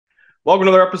Welcome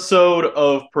to another episode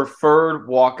of Preferred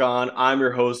Walk On. I'm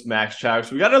your host, Max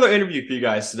Chavis. We got another interview for you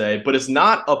guys today, but it's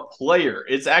not a player.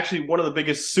 It's actually one of the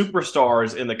biggest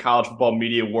superstars in the college football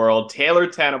media world, Taylor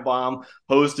Tannebaum,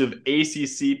 host of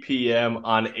ACC PM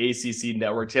on ACC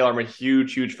Network. Taylor, I'm a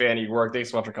huge fan of your work. Thanks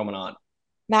so much for coming on.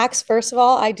 Max, first of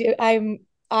all,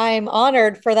 I'm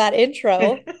honored for that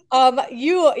intro.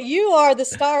 You are the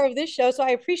star of this show, so I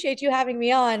appreciate you having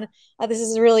me on. This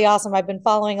is really awesome. I've been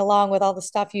following along with all the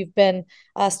stuff you've been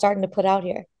starting to put out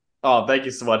here. Oh, thank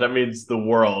you so much. That means the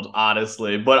world,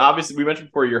 honestly. But obviously, we mentioned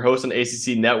before you're host on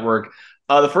ACC Network.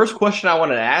 The first question I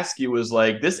wanted to ask you was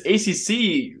like, this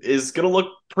ACC is going to look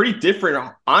pretty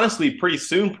different, honestly, pretty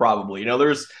soon, probably.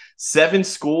 There's seven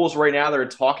schools right now that are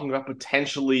talking about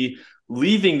potentially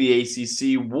leaving the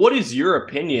ACC. What is your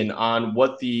opinion on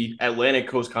what the Atlantic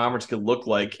Coast Conference could look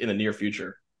like in the near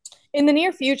future? In the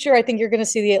near future, I think you're going to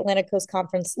see the Atlantic Coast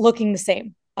Conference looking the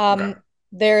same. Okay.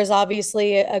 There's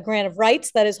obviously a grant of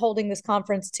rights that is holding this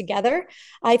conference together.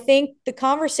 I think the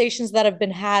conversations that have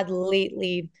been had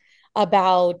lately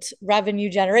about revenue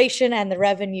generation and the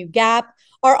revenue gap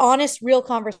are honest, real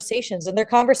conversations, and they're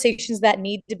conversations that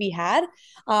need to be had.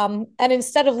 And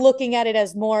instead of looking at it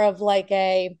as more of like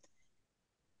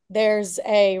there's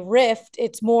a rift,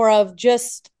 it's more of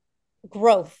just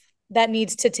growth that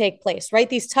needs to take place, right?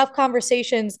 These tough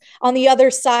conversations on the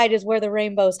other side is where the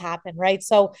rainbows happen, right?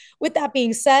 So, with that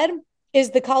being said,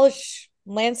 is the college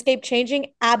landscape changing?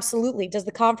 Absolutely. Does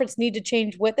the conference need to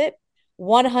change with it?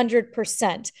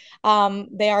 100%.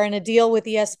 They are in a deal with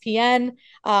ESPN.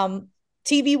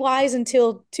 TV wise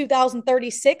until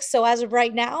 2036. So, as of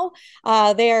right now,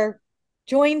 they're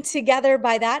joined together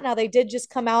by that. Now, they did just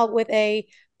come out with a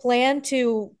plan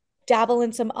to dabble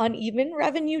in some uneven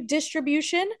revenue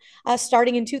distribution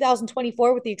starting in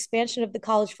 2024 with the expansion of the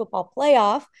college football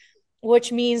playoff,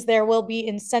 which means there will be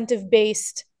incentive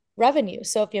based revenue.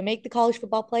 So if you make the college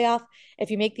football playoff, if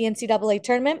you make the NCAA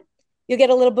tournament, you'll get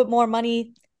a little bit more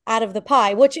money out of the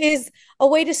pie, which is a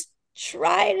way to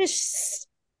try to,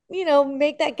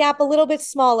 make that gap a little bit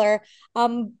smaller.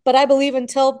 But I believe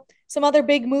until some other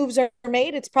big moves are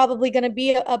made, it's probably going to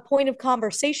be a point of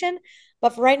conversation.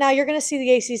 But for right now, you're going to see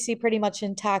the ACC pretty much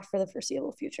intact for the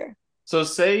foreseeable future. So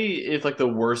say if like the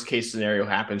worst case scenario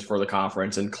happens for the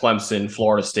conference and Clemson,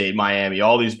 Florida State, Miami,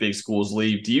 all these big schools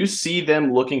leave, do you see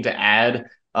them looking to add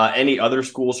any other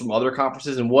schools from other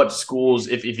conferences? And what schools,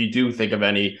 if you do think of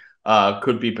any,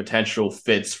 could be potential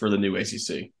fits for the new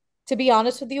ACC? To be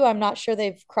honest with you, I'm not sure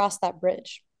they've crossed that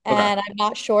bridge. Okay. And I'm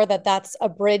not sure that that's a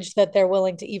bridge that they're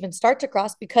willing to even start to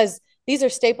cross because these are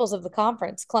staples of the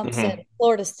conference, Clemson, Hmm.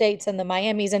 Florida States, and the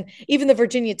Miamis, and even the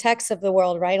Virginia Techs of the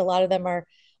world, right? A lot of them are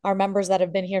members that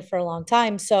have been here for a long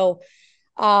time. So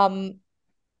um,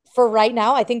 for right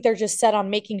now, I think they're just set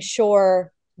on making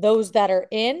sure those that are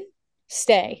in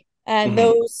stay and Hmm.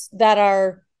 those that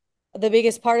are the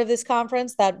biggest part of this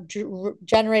conference that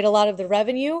generate a lot of the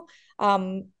revenue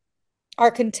um, are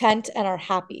content and are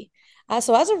happy.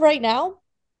 So as of right now,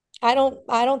 I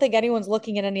don't think anyone's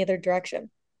looking in any other direction.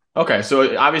 Okay,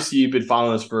 so obviously you've been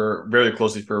following this for very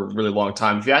closely for a really long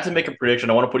time. If you had to make a prediction,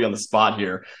 I want to put you on the spot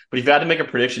here, but if you had to make a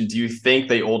prediction, do you think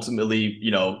they ultimately,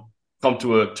 come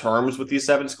to a terms with these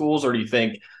seven schools, or do you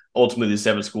think ultimately these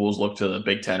seven schools look to the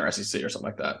Big Ten or SEC or something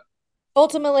like that?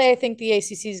 Ultimately, I think the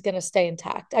ACC is going to stay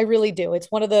intact. I really do.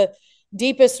 It's one of the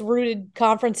deepest rooted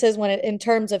conferences in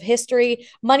terms of history.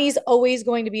 Money's always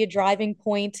going to be a driving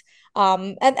point,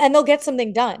 and they'll get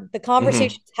something done. The Hmm.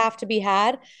 conversations have to be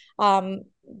had. Um,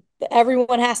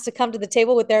 Everyone has to come to the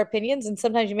table with their opinions, and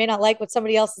sometimes you may not like what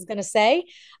somebody else is going to say,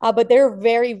 but they're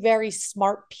very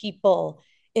smart people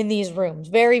in these rooms,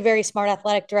 very smart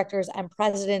athletic directors and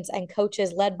presidents and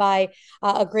coaches led by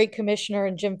a great commissioner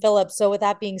and Jim Phillips. So with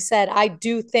that being said, I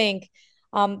do think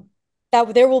um,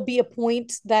 that there will be a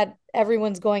point that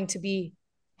everyone's going to be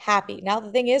happy. Now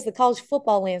the thing is, the college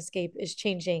football landscape is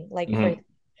changing like Hmm. crazy.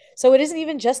 So it isn't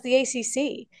even just the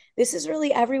ACC. This is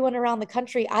really everyone around the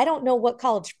country. I don't know what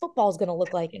college football is going to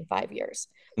look like in 5 years.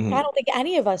 I Hmm. don't think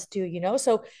any of us do.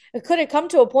 So could it come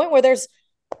to a point where there's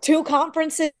two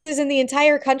conferences in the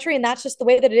entire country and that's just the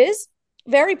way that it is?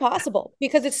 Very possible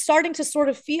because it's starting to sort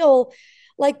of feel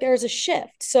like there's a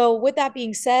shift. So with that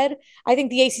being said, I think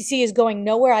the ACC is going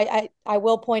nowhere. I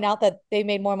will point out that they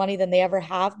made more money than they ever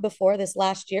have before this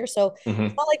last year. So it's Hmm.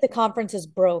 not like the conference is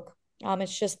broke.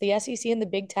 It's just the SEC and the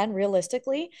Big Ten,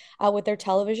 realistically, with their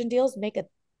television deals, make a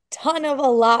ton of a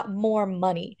lot more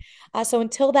money. So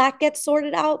until that gets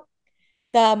sorted out,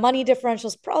 the money differential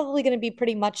is probably going to be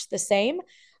pretty much the same.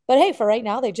 But hey, for right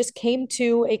now, they just came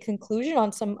to a conclusion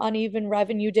on some uneven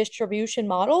revenue distribution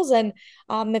models. And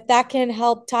if that can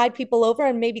help tide people over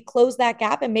and maybe close that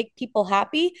gap and make people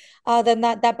happy, then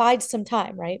that bides some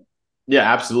time, right?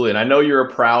 Yeah, absolutely. And I know you're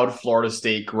a proud Florida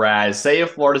State grad. Say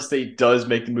if Florida State does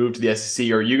make the move to the SEC,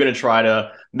 are you going to try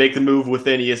to make the move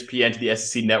within ESPN to the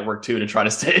SEC network too to try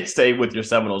to stay with your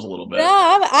Seminoles a little No,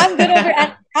 bit? I'm good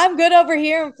over I'm good over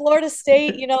here in Florida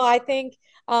State. I think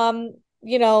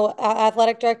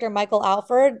athletic director Michael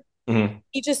Alford, Mhm.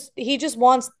 he just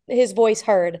wants his voice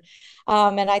heard.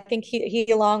 And I think he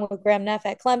along with Graham Neff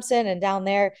at Clemson and down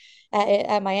there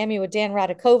at Miami with Dan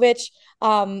Radakovich,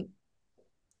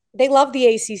 they love the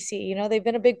ACC. They've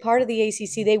been a big part of the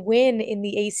ACC. They win in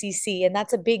the ACC, and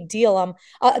that's a big deal.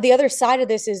 The other side of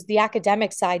this is the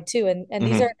academic side too, and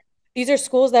these are Mhm. these are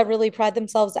schools that really pride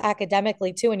themselves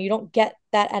academically too, and you don't get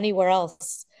that anywhere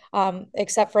else.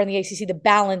 Except for in the ACC, the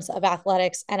balance of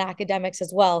athletics and academics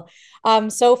as well.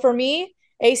 So for me,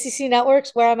 ACC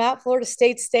networks where I'm at, Florida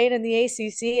State staying in the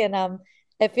ACC, and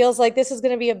it feels like this is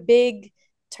going to be a big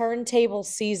turntable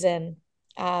season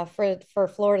for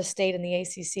Florida State in the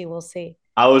ACC. We'll see.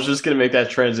 I was just going to make that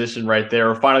transition right there.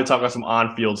 We're finally talking about some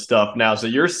on-field stuff now. So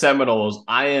your Seminoles,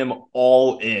 I am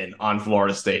all in on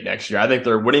Florida State next year. I think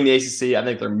they're winning the ACC. I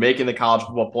think they're making the college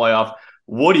football playoff.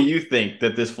 What do you think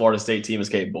that this Florida State team is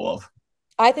capable of?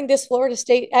 I think this Florida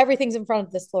State, everything's in front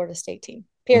of this Florida State team.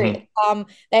 Period. Mm-hmm.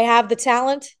 They have the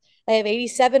talent. They have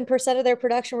 87% of their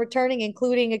production returning,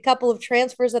 including a couple of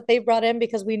transfers that they've brought in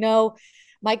because we know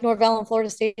Mike Norvell in Florida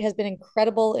State has been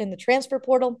incredible in the transfer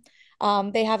portal.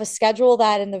 They have a schedule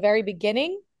that in the very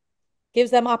beginning gives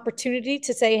them opportunity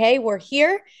to say, hey, we're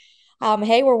here.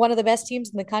 Hey, we're one of the best teams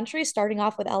in the country, starting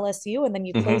off with LSU, and then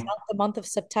you close Mm-hmm. out the month of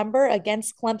September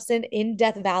against Clemson in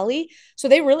Death Valley. So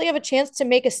they really have a chance to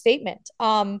make a statement.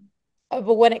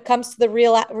 But when it comes to the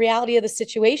reality of the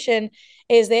situation,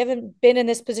 is they haven't been in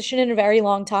this position in a very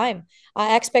long time.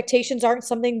 Expectations aren't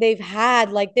something they've had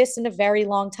like this in a very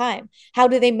long time. How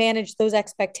do they manage those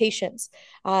expectations?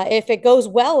 If it goes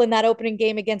well in that opening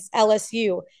game against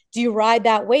LSU, do you ride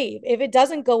that wave? If it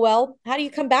doesn't go well, how do you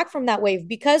come back from that wave?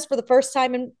 Because for the first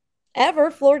time in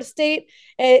ever, Florida State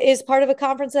is part of a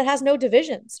conference that has no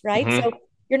divisions, right? So Mm-hmm.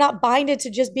 you're not binded to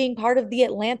just being part of the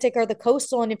Atlantic or the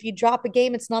coastal. And if you drop a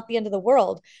game, it's not the end of the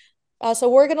world. So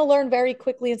we're going to learn very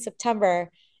quickly in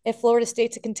September if Florida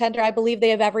State's a contender. I believe they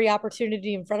have every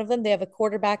opportunity in front of them. They have a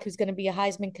quarterback who's going to be a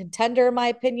Heisman contender, in my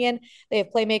opinion. They have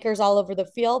playmakers all over the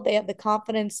field. They have the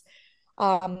confidence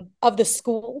of the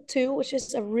school too, which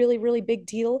is a really, really big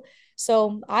deal.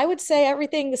 So I would say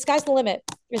everything, the sky's the limit.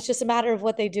 It's just a matter of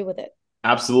what they do with it.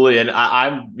 Absolutely. And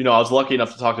I was lucky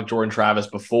enough to talk to Jordan Travis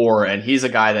before, and he's a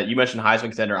guy that you mentioned Heisman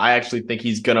contender. I actually think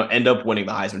he's going to end up winning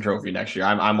the Heisman Trophy next year.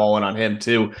 I'm all in on him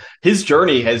too. His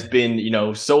journey has been,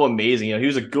 so amazing. He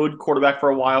was a good quarterback for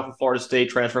a while for Florida State,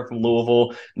 transferring from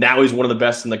Louisville. Now he's one of the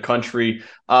best in the country.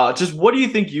 Just what do you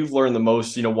think you've learned the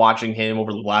most, watching him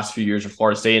over the last few years of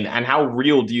Florida State, and how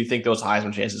real do you think those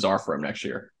Heisman chances are for him next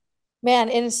year? Man,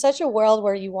 in such a world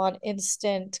where you want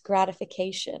instant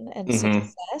gratification and Mm-hmm.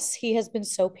 success, he has been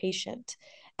so patient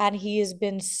and he has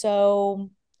been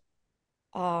so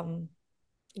um,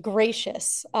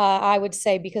 gracious, I would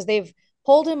say, because they've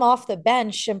pulled him off the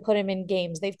bench and put him in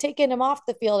games. They've taken him off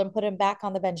the field and put him back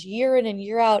on the bench year in and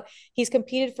year out. He's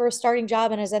competed for a starting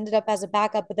job and has ended up as a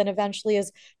backup, but then eventually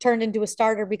has turned into a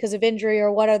starter because of injury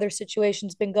or what other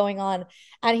situation's been going on.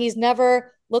 And he's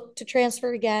never looked to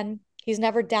transfer again. He's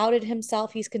never doubted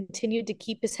himself. He's continued to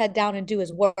keep his head down and do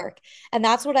his work. And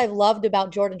that's what I've loved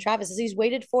about Jordan Travis is he's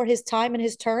waited for his time and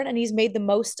his turn and he's made the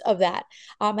most of that.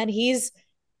 And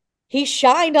he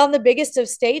shined on the biggest of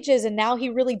stages and now he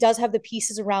really does have the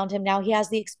pieces around him. Now he has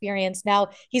the experience. Now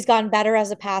he's gotten better as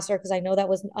a passer because I know that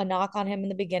was a knock on him in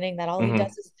the beginning that all he Mm-hmm.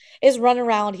 does is run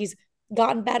around. He's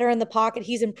gotten better in the pocket.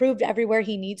 He's improved everywhere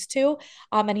he needs to.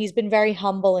 And he's been very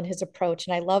humble in his approach.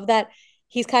 And I love that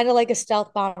he's kind of like a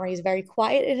stealth bomber. He's very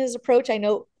quiet in his approach. I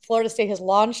know Florida State has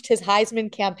launched his Heisman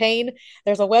campaign.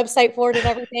 There's a website for it and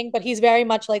everything, but he's very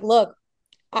much like, look,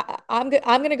 I'm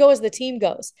going to go as the team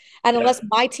goes, and Yeah. unless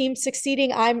my team's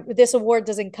succeeding, this award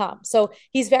doesn't come. So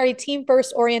he's very team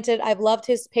first oriented. I've loved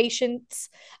his patience,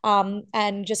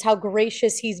 and just how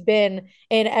gracious he's been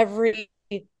in every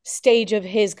stage of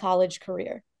his college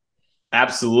career.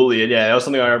 Absolutely. And yeah, that was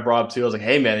something I brought up too. I was like,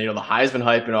 hey man, the Heisman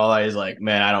hype and all that. He's like,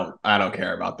 man, I don't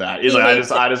care about that. He's He like, I hates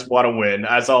just it. I just want to win.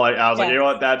 That's all I was like, Yeah. you know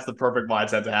what? That's the perfect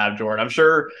mindset to have, Jordan. I'm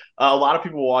sure a lot of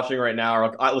people watching right now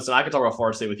are like, listen, I could talk about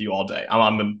Florida State with you all day.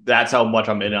 That's how much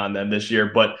I'm in on them this year.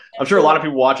 But I'm sure a lot of Absolutely.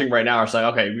 people watching right now are saying,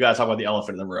 okay, we got to talk about the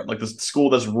elephant in the room. Like the school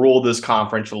that's ruled this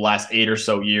conference for the last 8 or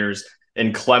so years.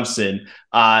 in Clemson.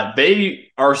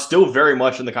 They are still very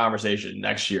much in the conversation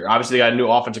next year. Obviously, they got a new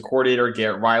offensive coordinator.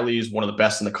 Garrett Riley is one of the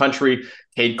best in the country.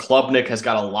 Cade Klubnik has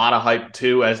got a lot of hype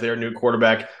too as their new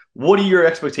quarterback. What are your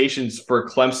expectations for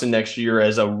Clemson next year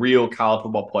as a real college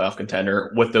football playoff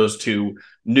contender with those two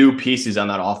new pieces on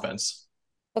that offense?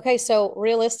 Okay, so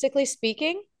realistically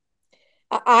speaking,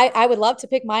 I would love to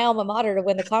pick my alma mater to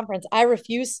win the conference. I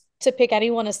refuse to pick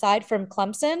anyone aside from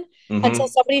Clemson until Mm-hmm.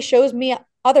 somebody shows me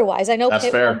otherwise. I know That's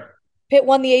fair. Pitt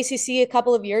won the ACC a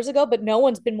couple of years ago, but no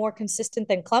one's been more consistent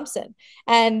than Clemson.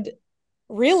 And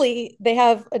really, they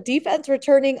have a defense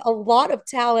returning a lot of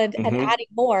talent and Mm-hmm. adding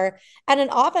more, and an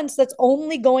offense that's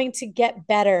only going to get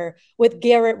better with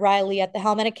Garrett Riley at the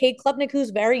helm and a Cade Klubnik who's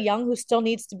very young, who still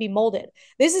needs to be molded.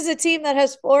 This is a team that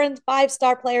has 4 and 5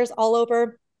 star players all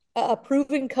over, a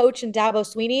proven coach in Dabo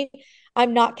Sweeney.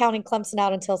 I'm not counting Clemson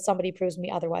out until somebody proves me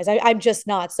otherwise. I'm just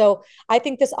not. So I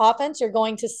think this offense, you're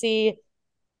going to see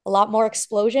a lot more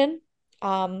explosion.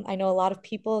 I know a lot of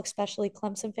people, especially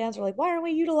Clemson fans, are like, why aren't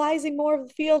we utilizing more of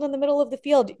the field in the middle of the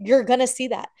field? You're going to see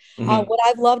that. Mm-hmm. What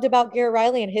I've loved about Garrett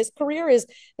Riley and his career is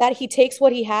that he takes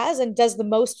what he has and does the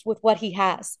most with what he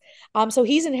has. So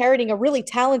he's inheriting a really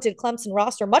talented Clemson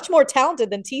roster, much more talented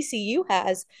than TCU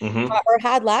has Mm-hmm. or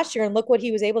had last year. And look what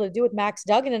he was able to do with Max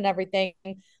Duggan and everything.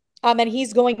 And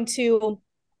he's going to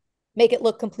make it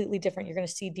look completely different. You're going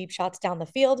to see deep shots down the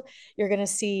field. You're going to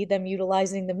see them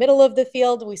utilizing the middle of the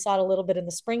field. We saw it a little bit in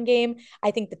the spring game.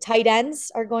 I think the tight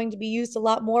ends are going to be used a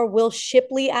lot more. Will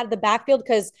Shipley out of the backfield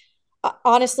because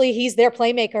honestly, he's their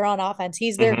playmaker on offense.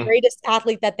 He's their Mm-hmm. greatest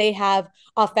athlete that they have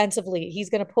offensively. He's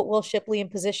going to put Will Shipley in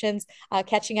positions,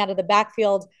 catching out of the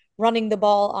backfield, running the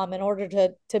ball in order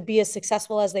to be as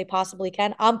successful as they possibly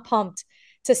can. I'm pumped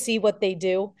to see what they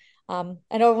do. I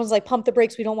know everyone's like, pump the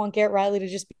brakes. We don't want Garrett Riley to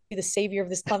just be the savior of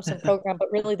this Clemson program,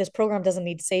 but really, this program doesn't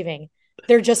need saving.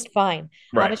 They're just fine.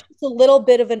 Right. It's just a little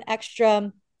bit of an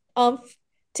extra umph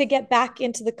to get back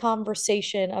into the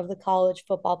conversation of the college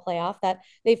football playoff that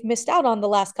they've missed out on the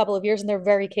last couple of years, and they're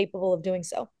very capable of doing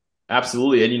so.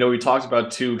 Absolutely. And, we talked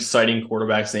about two exciting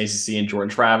quarterbacks in ACC and Jordan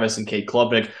Travis and Cade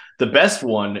Klubnik. The best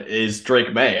one is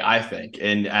Drake May, I think,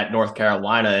 at North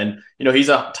Carolina. And, he's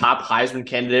a top Heisman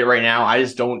candidate right now. I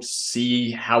just don't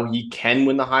see how he can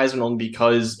win the Heisman only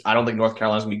because I don't think North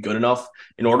Carolina's going to be good enough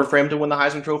in order for him to win the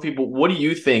Heisman Trophy. But what do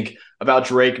you think about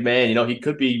Drake May? He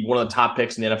could be one of the top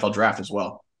picks in the NFL draft as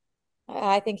well.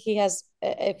 I think he has,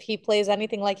 if he plays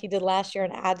anything like he did last year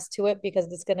and adds to it because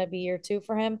it's going to be year 2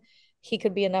 for him, he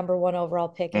could be a number 1 overall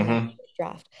pick in next Mm-hmm. year's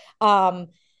draft.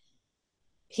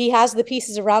 He has the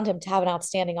pieces around him to have an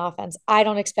outstanding offense. I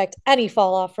don't expect any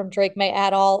fall off from Drake May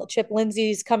at all. Chip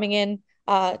Lindsey's coming in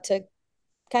to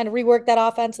kind of rework that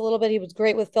offense a little bit. He was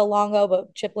great with Phil Longo,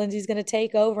 but Chip Lindsey's going to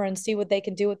take over and see what they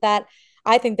can do with that.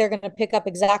 I think they're going to pick up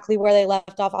exactly where they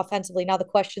left off offensively. Now the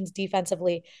question's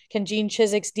defensively. Can Gene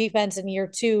Chiswick's defense in year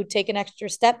 2 take an extra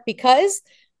step? Because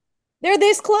they're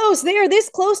this close. They are this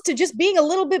close to just being a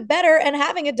little bit better and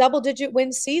having a double-digit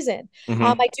win season.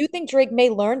 Mm-hmm. I do think Drake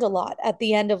May learned a lot at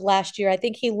the end of last year. I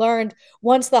think he learned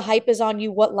once the hype is on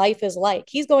you what life is like.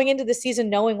 He's going into the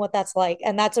season knowing what that's like,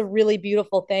 and that's a really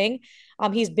beautiful thing.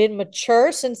 He's been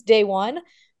mature since day one,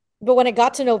 but when it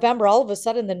got to November, all of a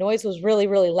sudden the noise was really,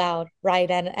 really loud, right?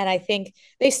 And I think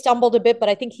they stumbled a bit, but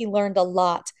I think he learned a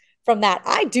lot from that.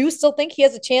 I do still think he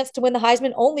has a chance to win the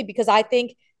Heisman only because I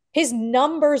think his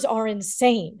numbers are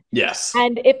insane. Yes.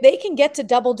 And if they can get to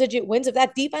double-digit wins, if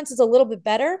that defense is a little bit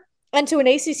better and to an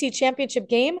ACC championship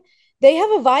game, they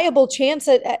have a viable chance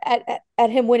at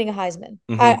him winning a Heisman.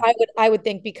 Mm-hmm. I would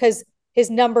think because his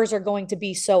numbers are going to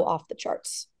be so off the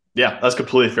charts. Yeah, that's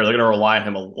completely fair. They're going to rely on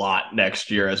him a lot next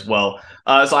year as well.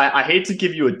 So I hate to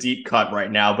give you a deep cut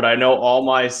right now, but I know all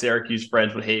my Syracuse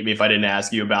friends would hate me if I didn't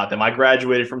ask you about them. I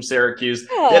graduated from Syracuse.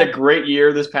 They had Yeah. a great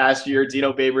year this past year.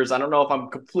 Dino Babers, I don't know if I'm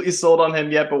completely sold on him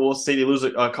yet, but we'll see. They lose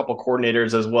a couple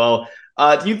coordinators as well.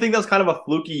 Do you think that's kind of a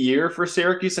fluky year for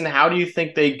Syracuse? And how do you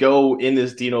think they go in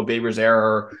this Dino Babers era?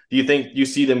 Or do you think you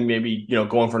see them maybe,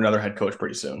 going for another head coach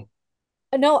pretty soon?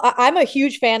 No, I'm a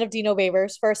huge fan of Dino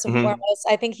Babers, first and Mm-hmm. foremost.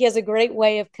 I think he has a great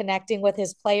way of connecting with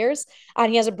his players,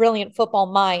 and he has a brilliant football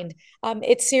mind.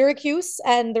 It's Syracuse,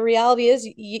 and the reality is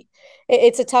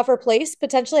it's a tougher place.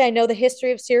 Potentially, I know the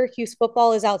history of Syracuse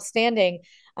football is outstanding,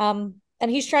 and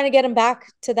he's trying to get him back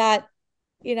to that,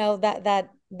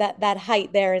 that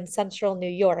height there in central New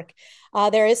York.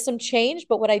 There is some change,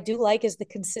 but what I do like is the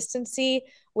consistency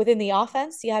within the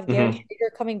offense. You have Garrett Mm-hmm.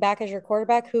 Streeter coming back as your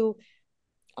quarterback, who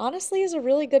honestly is a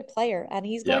really good player, and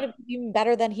he's going to Yep. be even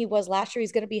better than he was last year.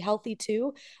 He's going to be healthy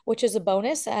too, which is a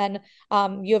bonus. And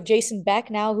you have Jason Beck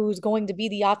now, who's going to be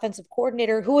the offensive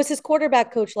coordinator, who was his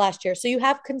quarterback coach last year. So you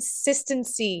have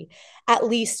consistency at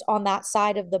least on that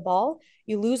side of the ball.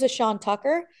 You lose a Sean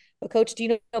Tucker, but Coach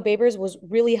Dino Babers was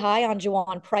really high on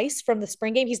Juwan Price from the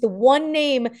spring game. He's the one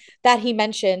name that he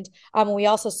mentioned. We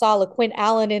also saw LaQuint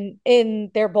Allen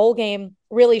in their bowl game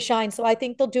really shine. So I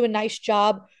think they'll do a nice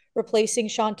job replacing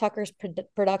Sean Tucker's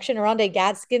production.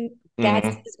 Gadsden Hmm.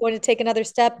 is going to take another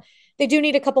step. They do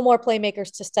need a couple more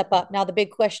playmakers to step up. Now, the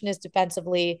big question is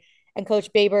defensively, and Coach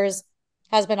Babers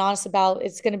has been honest about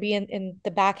it's going to be in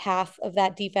the back half of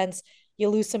that defense. You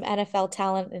lose some NFL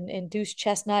talent in Deuce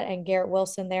Chestnut and Garrett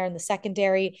Wilson there in the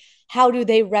secondary. How do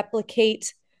they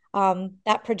replicate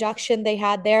that production they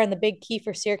had there? And the big key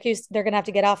for Syracuse, they're going to have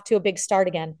to get off to a big start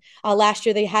again. Last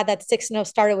year, they had that 6-0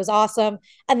 start. It was awesome.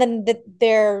 And then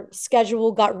their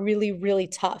schedule got really, really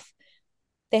tough.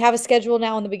 They have a schedule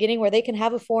now in the beginning where they can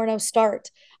have a 4-0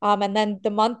 start. And then the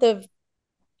month of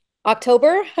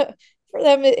October for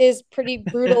them is pretty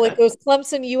brutal. It goes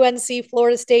Clemson, UNC,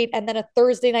 Florida State, and then a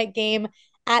Thursday night game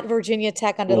at Virginia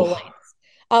Tech under the Oof.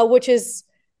 lights, which is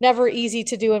never easy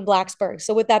to do in Blacksburg.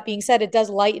 So with that being said, it does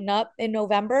lighten up in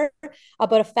November,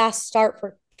 but a fast start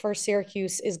for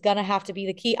Syracuse is going to have to be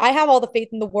the key. I have all the faith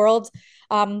in the world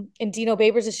in Dino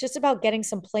Babers. It's just about getting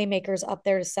some playmakers up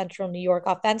there to Central New York.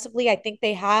 Offensively, I think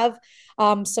they have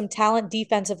some talent.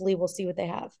 Defensively, we'll see what they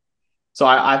have. So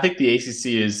I think the ACC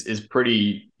is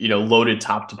pretty loaded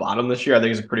top to bottom this year. I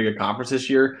think it's a pretty good conference this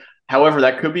year. However,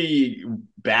 that could be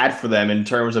bad for them in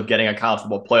terms of getting a college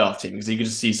football playoff team because you can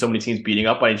just see so many teams beating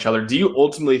up on each other. Do you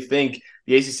ultimately think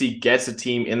the ACC gets a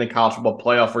team in the college football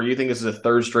playoff, or do you think this is a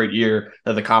third straight year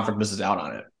that the conference misses out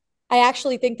on it? I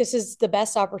actually think this is the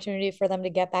best opportunity for them to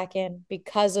get back in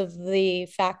because of the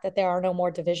fact that there are no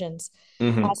more divisions.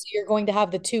 Hmm. So you're going to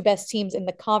have the two best teams in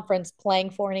the conference playing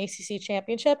for an ACC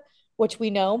championship, which we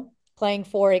know playing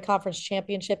for a conference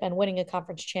championship and winning a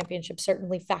conference championship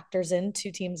certainly factors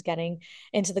into teams getting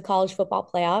into the college football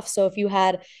playoff. So if you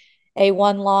had a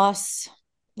one loss,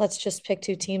 let's just pick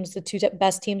two teams, the two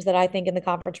best teams that I think in the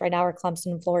conference right now are Clemson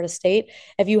and Florida State.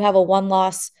 If you have a one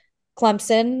loss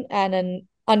Clemson and an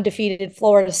undefeated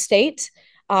Florida State,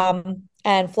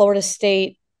 and Florida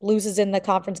State loses in the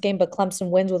conference game, but Clemson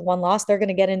wins with one loss, they're going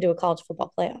to get into a college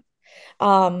football playoff.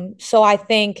 So I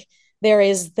think there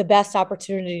is the best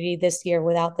opportunity this year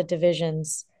without the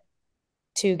divisions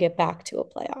to get back to a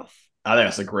playoff. I think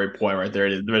that's a great point right there.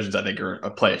 The divisions, I think,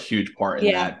 play a huge part in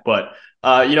Yeah. that. But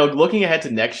looking ahead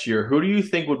to next year, who do you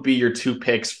think would be your two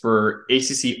picks for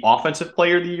ACC Offensive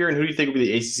Player of the Year, and who do you think would be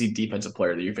the ACC Defensive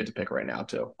Player of the Year if you had to pick right now,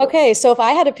 too? Okay, so if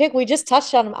I had to pick, we just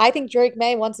touched on him. I think Drake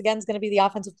May once again is going to be the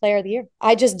offensive player of the year.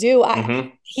 I just do. Hmm.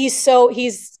 He's so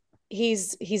he's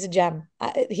a gem.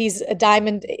 He's a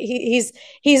diamond. He's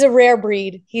a rare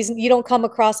breed. He's you don't come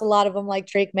across a lot of them like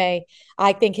Drake May.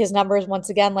 I think his numbers once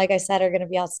again, like I said, are going to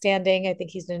be outstanding. I think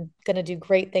he's going to do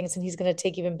great things, and he's going to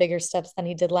take even bigger steps than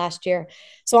he did last year.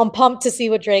 So I'm pumped to see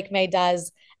what Drake May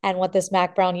does and what this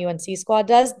Mac Brown UNC squad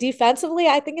does. Defensively,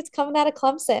 I think it's coming out of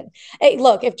Clemson. Hey,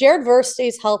 look, if Jared Verse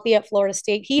stays healthy at Florida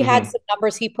State, he had Hmm. some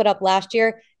numbers he put up last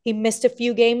year. He missed a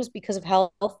few games because of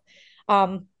health.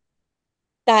 Um,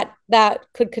 that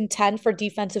could contend for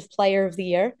defensive player of the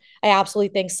year. I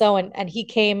absolutely think so. And he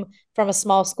came from a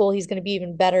small school. He's going to be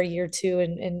even better year two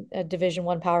in a Division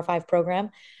I Power Five program.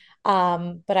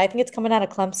 But I think it's coming out of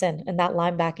Clemson and that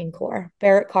linebacking core.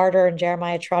 Barrett Carter and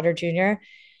Jeremiah Trotter Jr.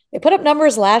 They put up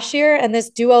numbers last year, and this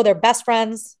duo, they're best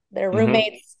friends, they're Hmm.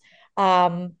 roommates.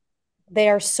 Um, they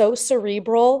are so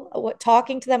cerebral. What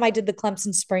talking to them, I did the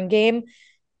Clemson spring game.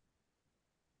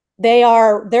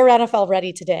 They're NFL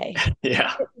ready today.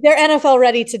 Yeah. They're NFL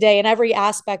ready today in every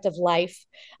aspect of life.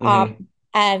 Um, Hmm.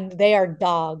 and they are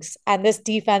dogs. And this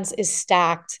defense is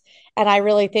stacked. And I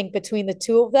really think between the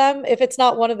two of them, if it's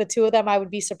not one of the two of them, I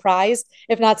would be surprised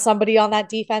if not somebody on that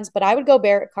defense. But I would go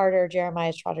Barrett Carter or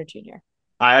Jeremiah Trotter Jr.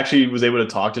 I actually was able to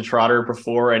talk to Trotter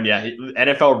before, and yeah,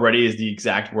 NFL ready is the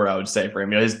exact word I would say for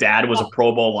him. His dad was a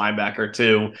Pro Bowl linebacker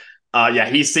too. Yeah,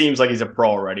 he seems like he's a pro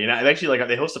already, and I actually like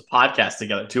they host a podcast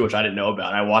together too, which I didn't know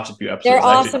about. I watched a few They're episodes.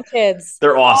 Actually, awesome kids,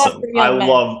 they're awesome. awesome young men.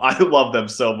 I love them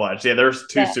so much. Yeah, there's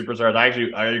two Yeah. superstars. I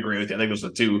agree with you. I think those are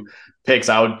the two picks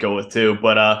I would go with too.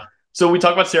 But so we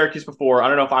talked about Syracuse before. I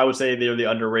don't know if I would say they're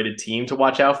the underrated team to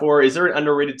watch out for. Is there an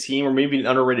underrated team or maybe an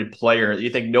underrated player that you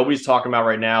think nobody's talking about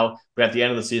right now, but at the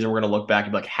end of the season we're going to look back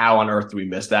and be like, how on earth do we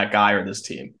miss that guy or this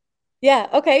team? Yeah.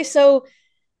 Okay. So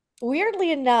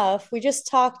weirdly enough, we just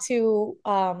talked to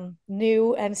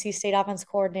new NC State offense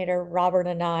coordinator Robert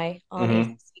and I on Hmm.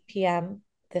 ACC PM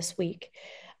this week.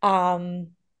 Um,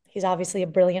 he's obviously a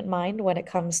brilliant mind when it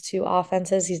comes to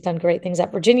offenses. He's done great things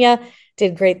at Virginia,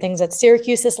 did great things at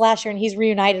Syracuse this last year, and he's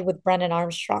reunited with Brennan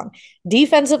Armstrong.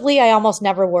 Defensively, I almost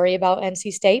never worry about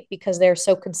NC State because they're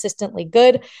so consistently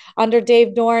good under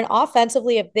Dave Dorn.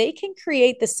 Offensively, if they can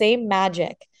create the same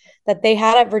magic that they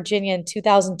had at Virginia in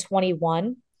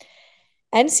 2021,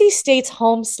 NC State's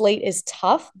home slate is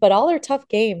tough, but all their tough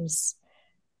games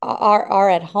are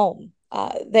at home.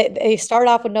 They start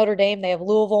off with Notre Dame. They have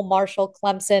Louisville, Marshall,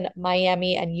 Clemson,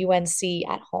 Miami, and UNC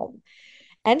at home.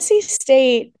 NC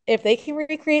State, if they can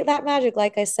recreate that magic,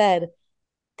 like I said,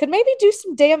 could maybe do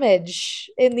some damage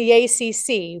in the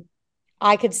ACC.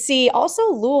 I could see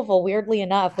also Louisville, weirdly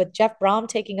enough, with Jeff Brom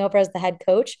taking over as the head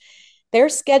coach. Their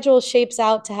schedule shapes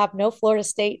out to have no Florida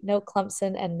State, no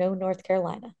Clemson, and no North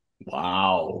Carolina.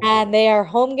 Wow. And their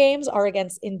home games are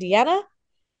against Indiana,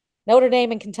 Notre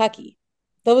Dame, and Kentucky.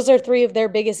 Those are three of their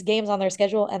biggest games on their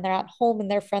schedule, and they're at home in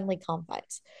their friendly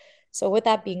confines. So, with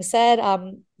that being said,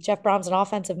 Jeff Brom's an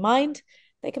offensive mind.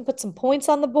 They can put some points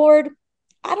on the board.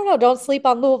 I don't know. Don't sleep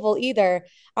on Louisville either.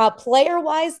 Player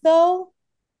wise, though,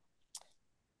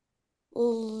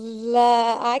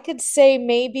 I could say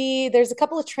maybe there's a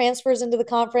couple of transfers into the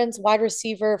conference. Wide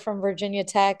receiver from Virginia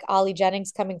Tech, Ollie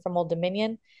Jennings coming from Old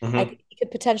Dominion. I Mm-hmm. think he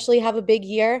could potentially have a big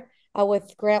year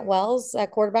with Grant Wells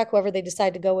at quarterback, whoever they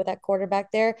decide to go with at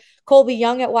quarterback there. Colby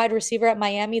Young at wide receiver at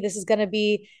Miami. This is going to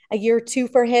be a year two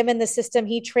for him in the system.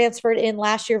 He transferred in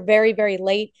last year very, very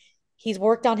late. He's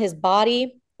worked on his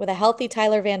body with a healthy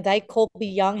Tyler Van Dyke. Colby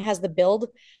Young has the build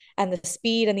and the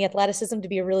speed and the athleticism to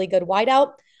be a really good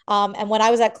wideout. And when I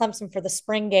was at Clemson for the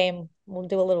spring game, we'll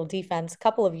do a little defense. A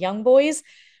couple of young boys.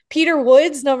 Peter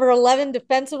Woods, number 11,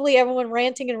 defensively. Everyone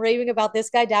ranting and raving about this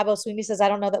guy. Dabo Sweeney says, I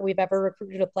don't know that we've ever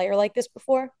recruited a player like this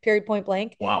before, period, point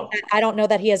blank. Wow. I don't know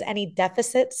that he has any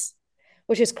deficits,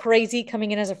 which is crazy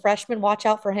coming in as a freshman. Watch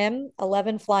out for him.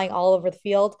 11 flying all over the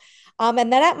field. And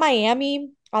then at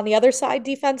Miami, on the other side,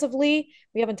 defensively,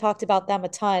 we haven't talked about them a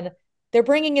ton. They're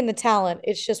bringing in the talent.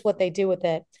 It's just what they do with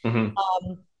it. Mm-hmm.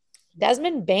 Um,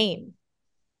 Desmond Bain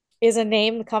is a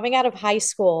name coming out of high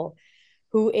school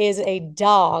who is a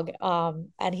dog.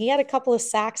 And he had a couple of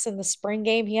sacks in the spring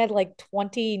game. He had like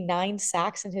 29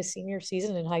 sacks in his senior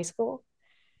season in high school.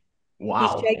 He's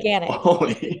Wow. gigantic.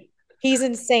 Holy. He's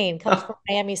insane. Comes from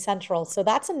Miami Central. So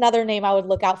that's another name I would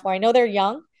look out for. I know they're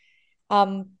young,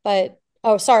 but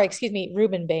oh, sorry, excuse me,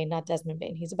 Ruben Bain, not Desmond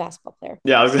Bain. He's a basketball player.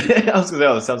 Yeah, I was gonna say,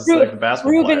 oh, that sounds like a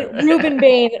basketball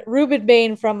player. Ruben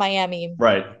Bain from Miami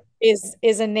Right.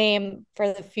 is a name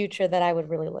for the future that I would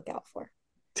really look out for.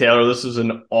 Taylor, this was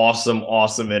an awesome,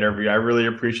 awesome interview. I really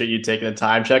appreciate you taking the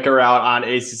time. Check her out on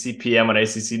ACC PM on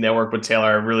ACC Network. But Taylor,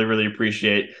 I really, really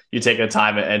appreciate you taking the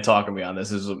time and talking to me on this.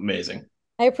 This is amazing.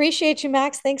 I appreciate you,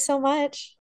 Max. Thanks so much.